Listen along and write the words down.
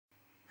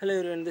Hello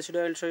everyone, this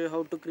video I will show you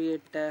how to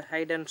create a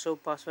hide and show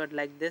password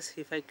like this.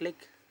 If I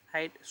click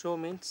hide, show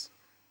means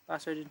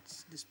password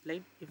is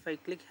displayed. If I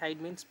click hide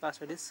means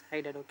password is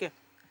hidden. Okay,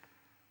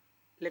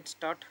 let's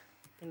start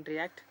in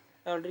React.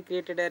 I already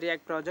created a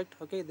React project.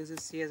 Okay, this is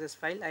CSS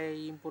file. I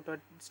imported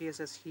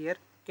CSS here.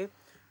 Okay,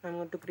 I'm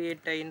going to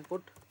create a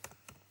input,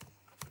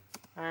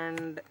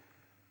 and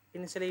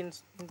initially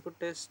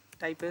input is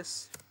type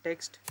is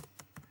text.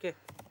 Okay,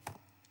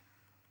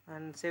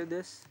 and save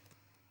this.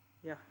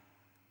 Yeah,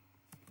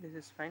 this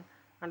is fine.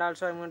 And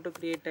also I'm going to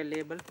create a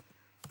label.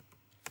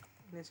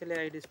 Initially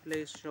I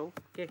display show.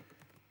 Okay,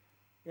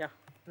 yeah,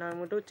 now I'm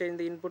going to change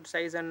the input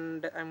size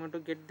and I'm going to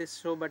get this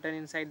show button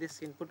inside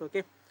this input.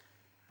 Okay,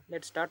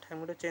 let's start. I'm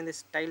going to change the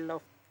style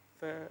of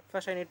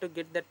first I need to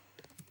get that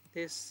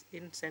this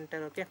in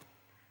center. Okay,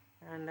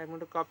 and I'm going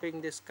to copy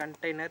this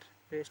container,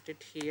 paste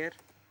it here,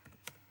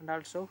 and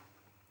also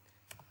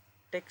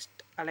text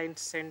align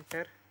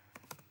center,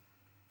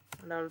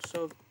 and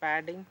also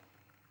padding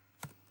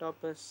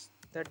top is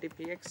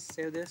 30px.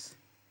 Save this.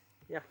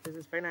 Yeah, this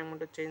is fine. I'm going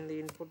to change the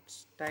input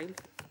style.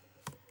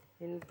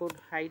 Input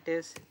height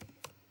is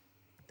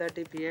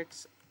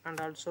 30px, and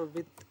also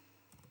width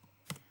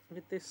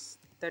is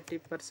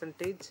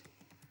 30%.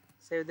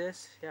 Save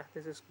this. Yeah,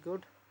 this is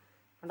good.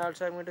 And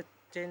also I'm going to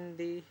change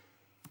the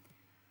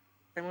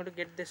I'm going to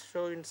get this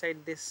show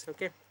inside this.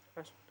 Okay,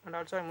 first, and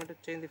also I'm going to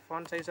change the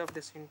font size of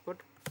this input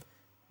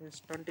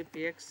is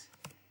 20px.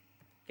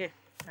 Okay,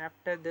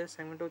 after this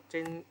I'm going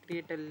to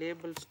create a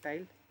label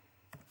style,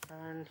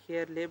 and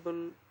here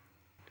label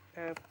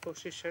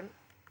position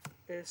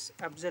is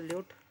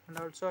absolute, and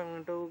also I'm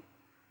going to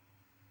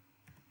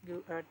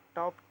give a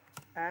top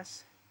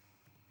as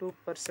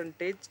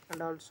 2%,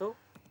 and also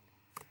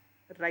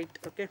right.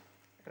 Okay,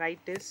 right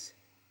is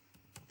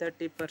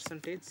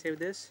 30%. Save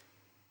this.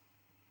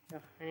 Yeah,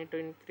 I need to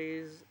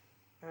increase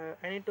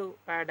I need to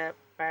add a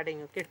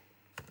padding. Okay,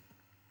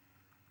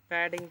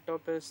 padding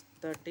top is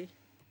 30%.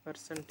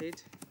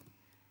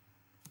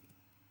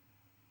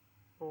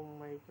 Oh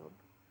my god,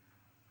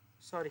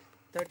 sorry,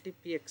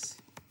 30px.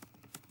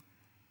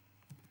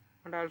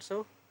 And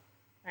also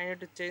I need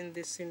to change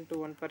this into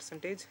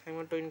 1%. I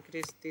want to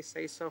increase the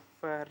size of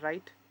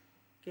right.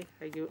 Okay,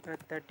 I give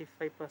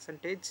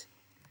 35%,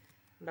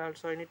 and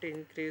also I need to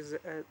increase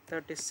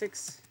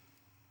 36.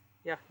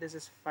 Yeah, this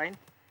is fine.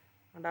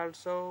 And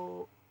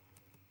also,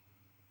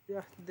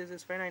 yeah, this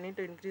is fine. I need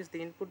to increase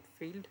the input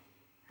field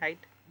height.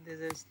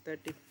 This is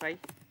 35.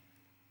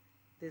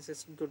 This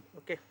is good.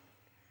 Okay,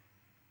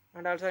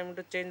 and also I'm going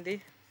to change the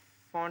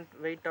font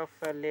weight of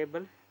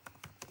label.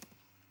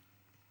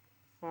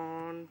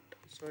 Font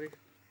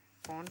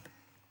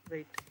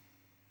weight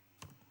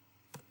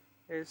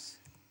is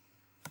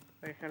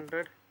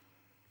 500.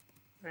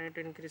 I need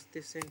to increase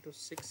this into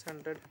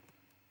 600.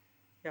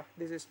 Yeah,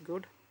 this is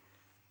good.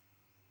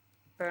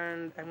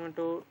 And I'm going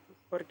to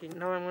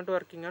working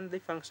on the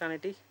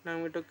functionality. Now I'm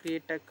going to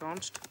create a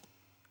const,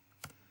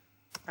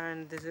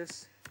 and this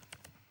is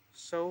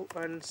show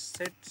and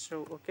set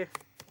show. Okay,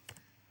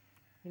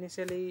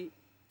 initially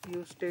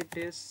use state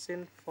is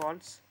in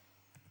false.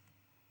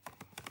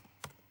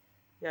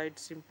 Yeah,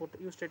 it's import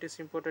use state is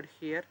imported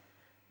here.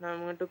 Now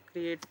I'm going to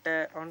create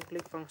a on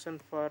click function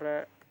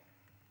for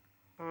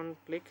on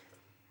click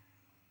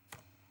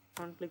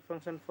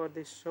function for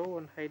this show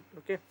and hide.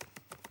 Okay,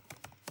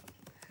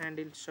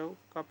 handle show,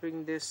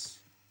 copying this,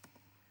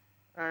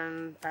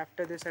 and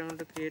after this I'm going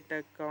to create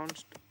a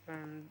const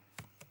and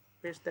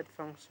paste that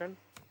function,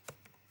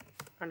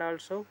 and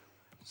also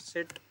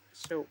set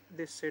show,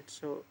 this set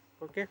show.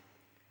 Okay,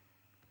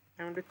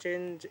 I'm going to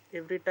change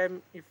every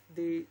time if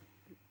the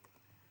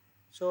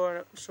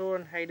show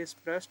and hide is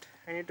pressed,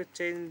 I need to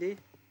change the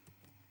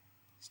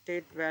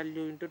state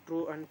value into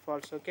true and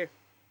false. Okay,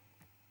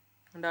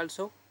 and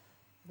also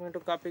I'm going to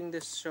copying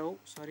this show,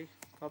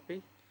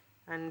 copy,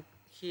 and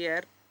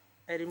here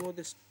I remove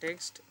this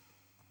text.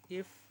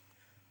 If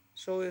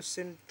show is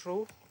in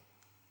true,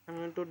 I'm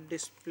going to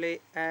display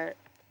a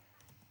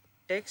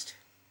text,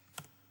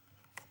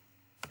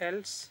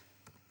 else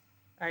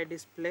I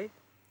display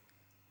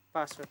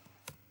password.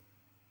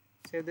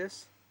 Say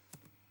this,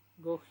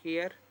 go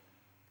here.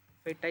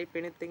 If I type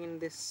anything in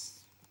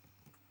this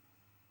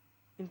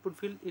input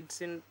field,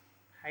 it's in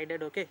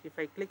hidden. Okay, if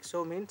I click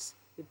show means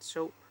it's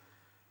show.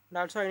 And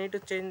also I need to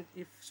change,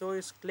 if show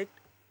is clicked,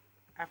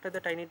 after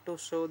that I need to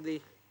show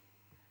the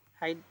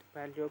hide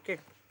value. Okay,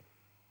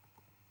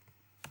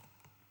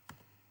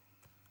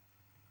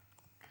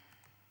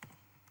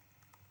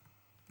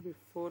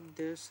 before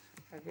this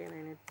again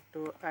I need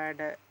to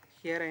add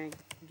here I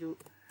give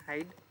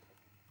hide,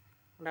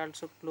 and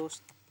also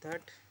close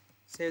that.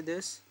 Save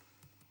this.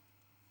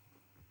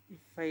 If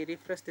I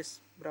refresh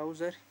this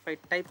browser, if I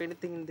type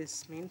anything in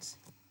this means,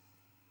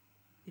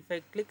 if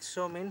I click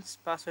show means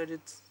password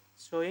is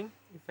showing,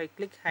 if I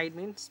click hide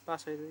means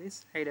password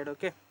is hidden.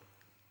 Okay,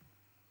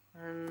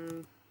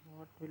 and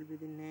what will be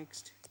the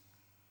next?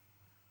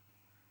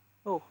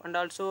 Oh, and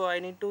also I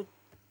need to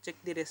check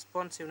the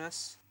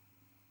responsiveness.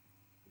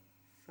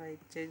 If I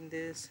change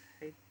this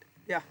height,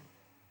 yeah,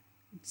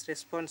 it's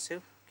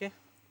responsive. Okay,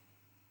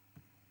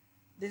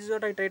 this is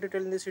what I try to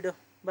tell in this video.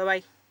 Bye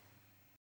bye.